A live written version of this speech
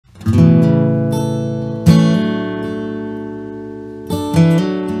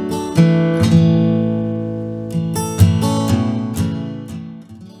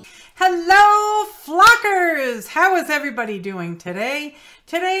is everybody doing today?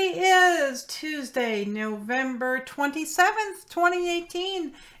 Today is Tuesday, November 27th,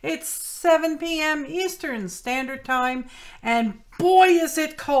 2018. It's 7 p.m. Eastern Standard Time, and boy is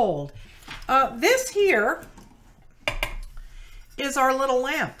it cold. This here is our little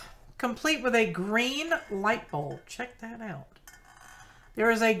lamp, complete with a green light bulb. Check that out.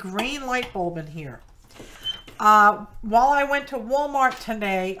 There is a green light bulb in here. While I went to Walmart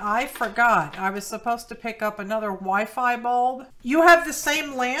today, I forgot. I was supposed to pick up another Wi-Fi bulb. You have the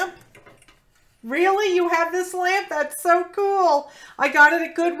same lamp? Really? You have this lamp? That's so cool. I got it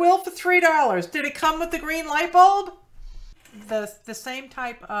at Goodwill for $3. Did it come with the green light bulb? The same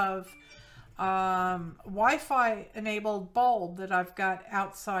type of Wi-Fi enabled bulb that I've got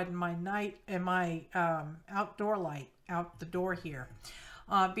outside in my outdoor light out the door here.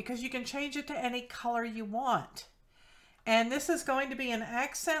 Because you can change it to any color you want. And this is going to be an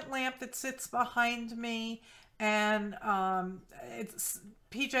accent lamp that sits behind me. And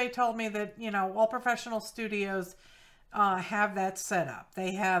PJ told me that, you know, all professional studios have that set up.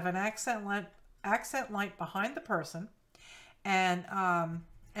 They have an accent light behind the person, and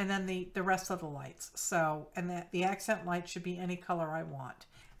then the rest of the lights. So, and the accent light should be any color I want.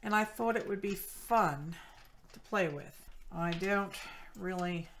 And I thought it would be fun to play with. I don't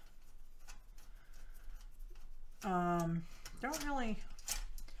really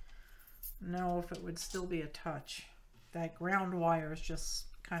know if it would still be a touch. That ground wire is just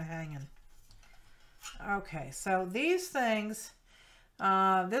kind of hanging. Okay, so these things,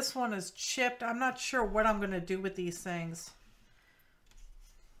 this one is chipped. I'm not sure what I'm going to do with these things.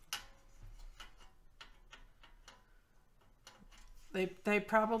 They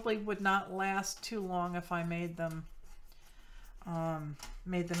probably would not last too long if I made them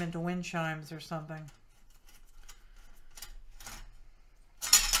into wind chimes or something.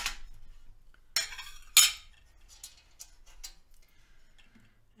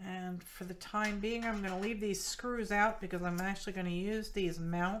 And for the time being, I'm going to leave these screws out because I'm actually going to use these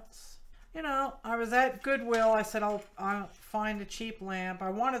mounts. You know, I was at Goodwill. I said I'll find a cheap lamp. I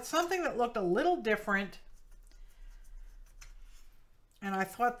wanted something that looked a little different. And I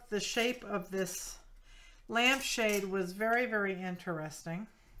thought the shape of this lampshade was very, very interesting.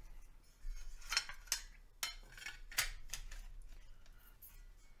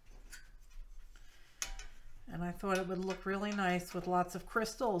 And I thought it would look really nice with lots of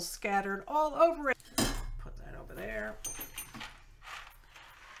crystals scattered all over it. Put that over there.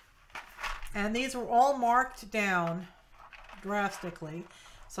 And these were all marked down drastically.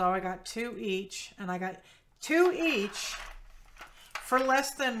 So I got 2 each, and I got 2 each for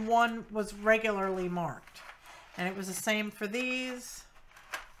less than one was regularly marked. And it was the same for these.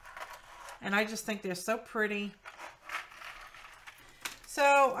 And I just think they're so pretty.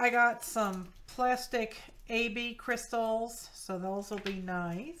 So I got some plastic AB crystals. So those will be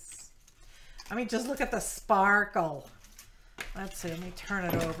nice. I mean, just look at the sparkle. Let's see, let me turn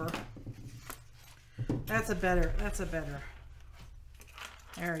it over. That's a better.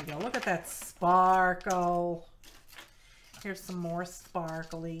 There you go. Look at that sparkle. Here's some more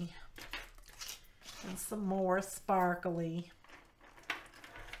sparkly. And some more sparkly.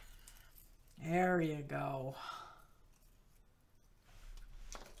 There you go.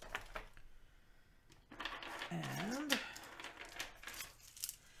 And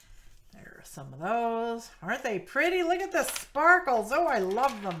there are some of those. Aren't they pretty? Look at the sparkles. Oh, I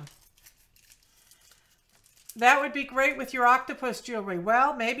love them. That would be great with your octopus jewelry.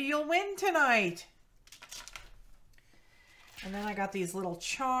 Well, maybe you'll win tonight. And then I got these little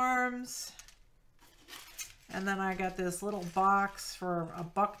charms. And then I got this little box for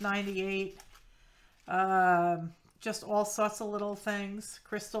 $1.98. Just all sorts of little things,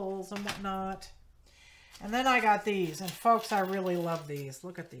 crystals and whatnot. And then I got these. And folks, I really love these.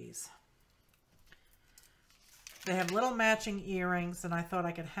 Look at these. They have little matching earrings, and I thought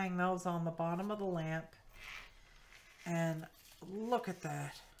I could hang those on the bottom of the lamp. And look at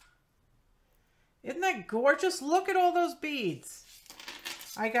that. Isn't that gorgeous? Look at all those beads.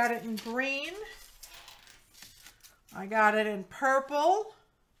 I got it in green. I got it in purple.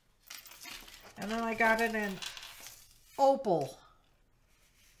 And then I got it in opal.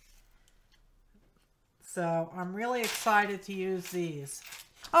 So I'm really excited to use these.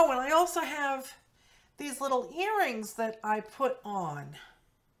 Oh, and I also have these little earrings that I put on.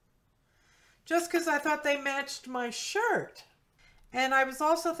 Just because I thought they matched my shirt. And I was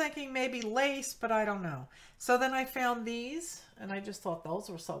also thinking maybe lace, but I don't know. So then I found these, and I just thought those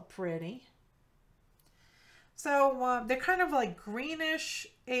were so pretty. So they're kind of like greenish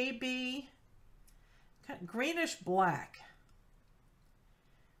AB, greenish black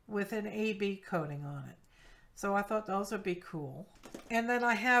with an AB coating on it. So I thought those would be cool. And then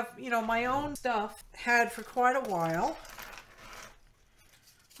I have, you know, my own stuff had for quite a while.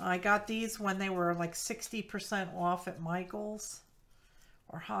 I got these when they were like 60% off at Michael's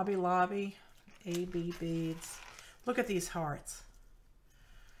or Hobby Lobby. AB beads. Look at these hearts.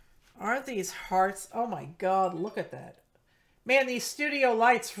 Aren't these hearts? Oh my God, look at that. Man, these studio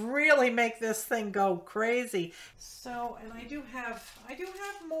lights really make this thing go crazy. So, and I do have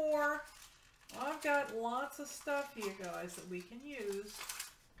more. I've got lots of stuff here, guys, that we can use.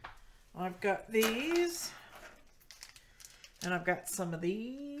 I've got these. And I've got some of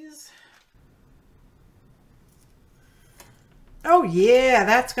these. Oh yeah,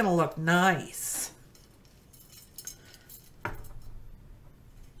 that's gonna look nice.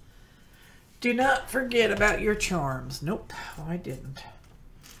 Do not forget about your charms. Nope, I didn't.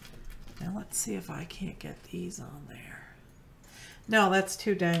 Now let's see if I can't get these on there. No, that's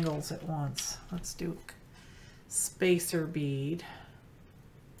 2 dangles at once. Let's do spacer bead.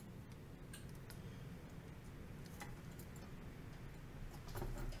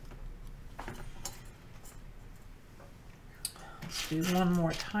 Let's do one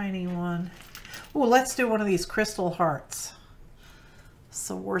more tiny one. Oh, let's do one of these crystal hearts.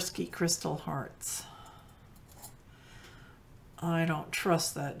 Swarovski crystal hearts. I don't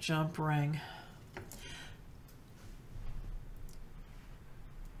trust that jump ring.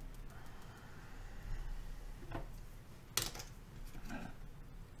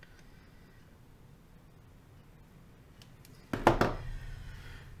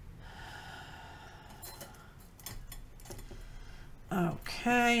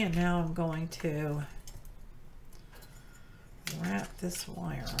 Okay, and now I'm going to wrap this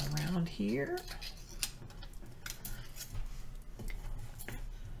wire around here.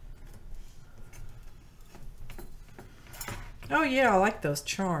 Oh yeah, I like those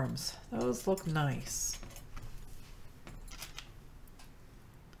charms. Those look nice.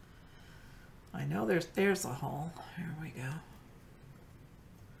 I know there's a hole. Here we go.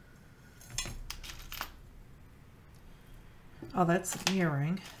 Oh, that's an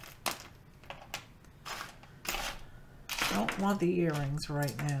earring. Don't want the earrings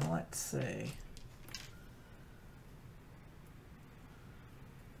right now. Let's see.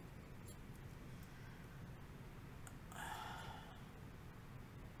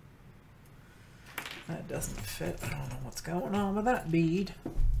 That doesn't fit. I don't know what's going on with that bead.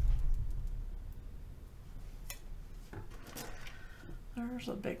 There's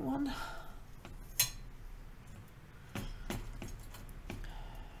a big one.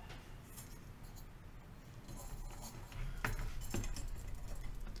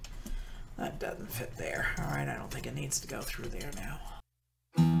 That doesn't fit there. All right, I don't think it needs to go through there now.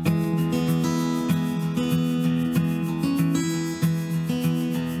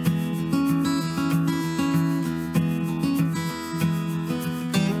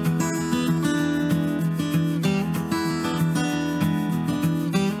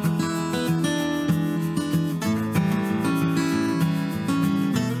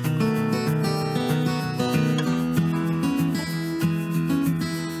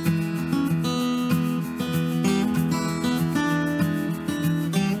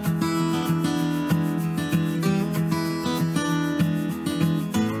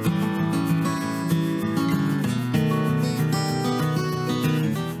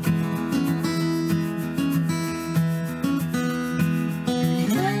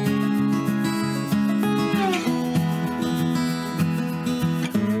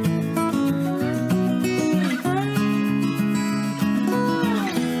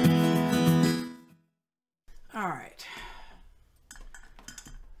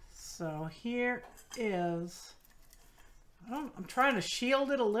 So here is, I'm trying to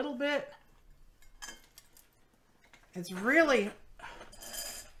shield it a little bit. It's really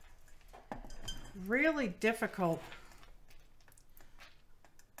difficult.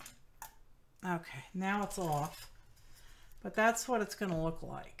 Okay, now it's off, but that's what it's going to look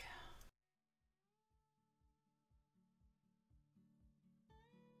like.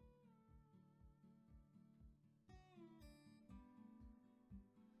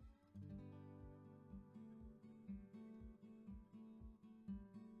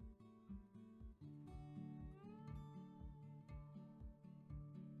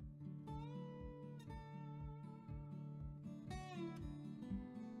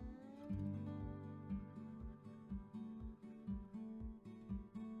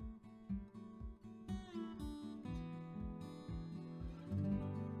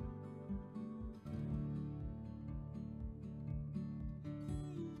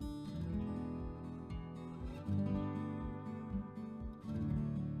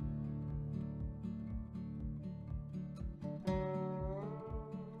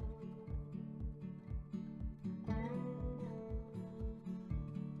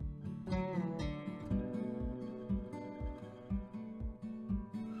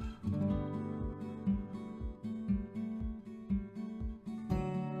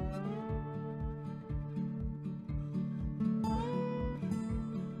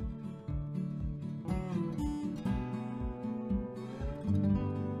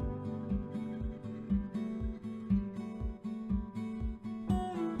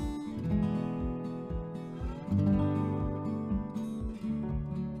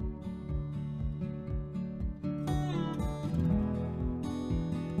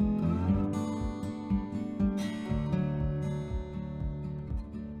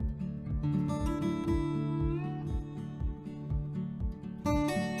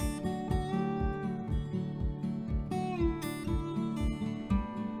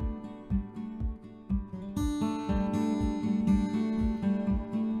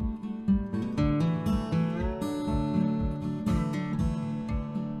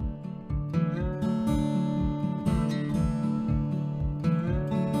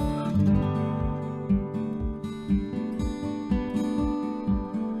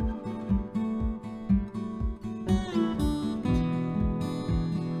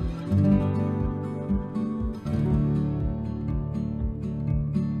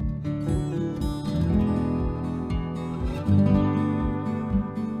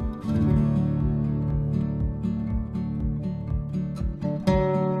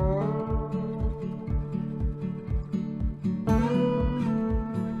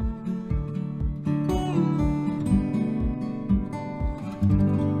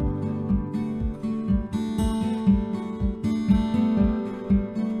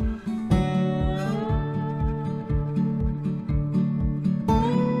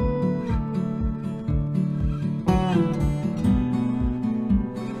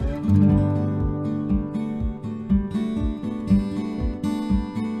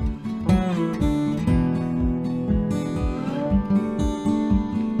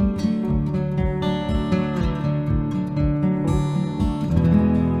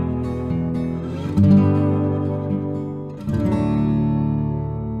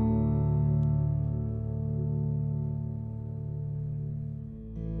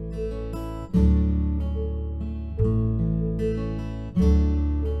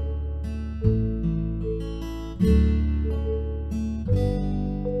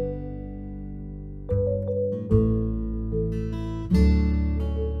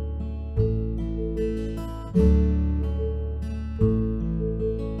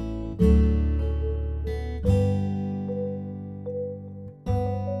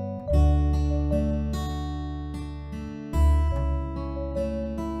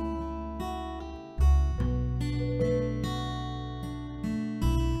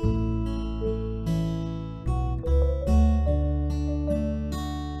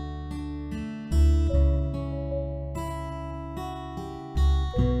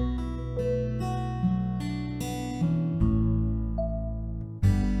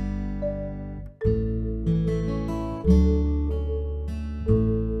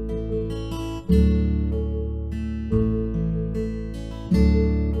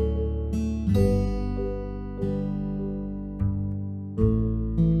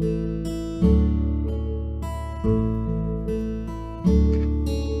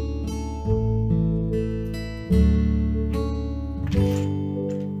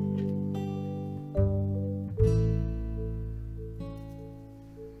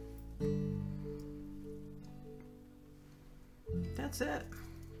 that's it.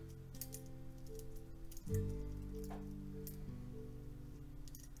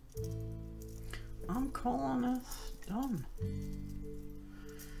 I'm calling this done.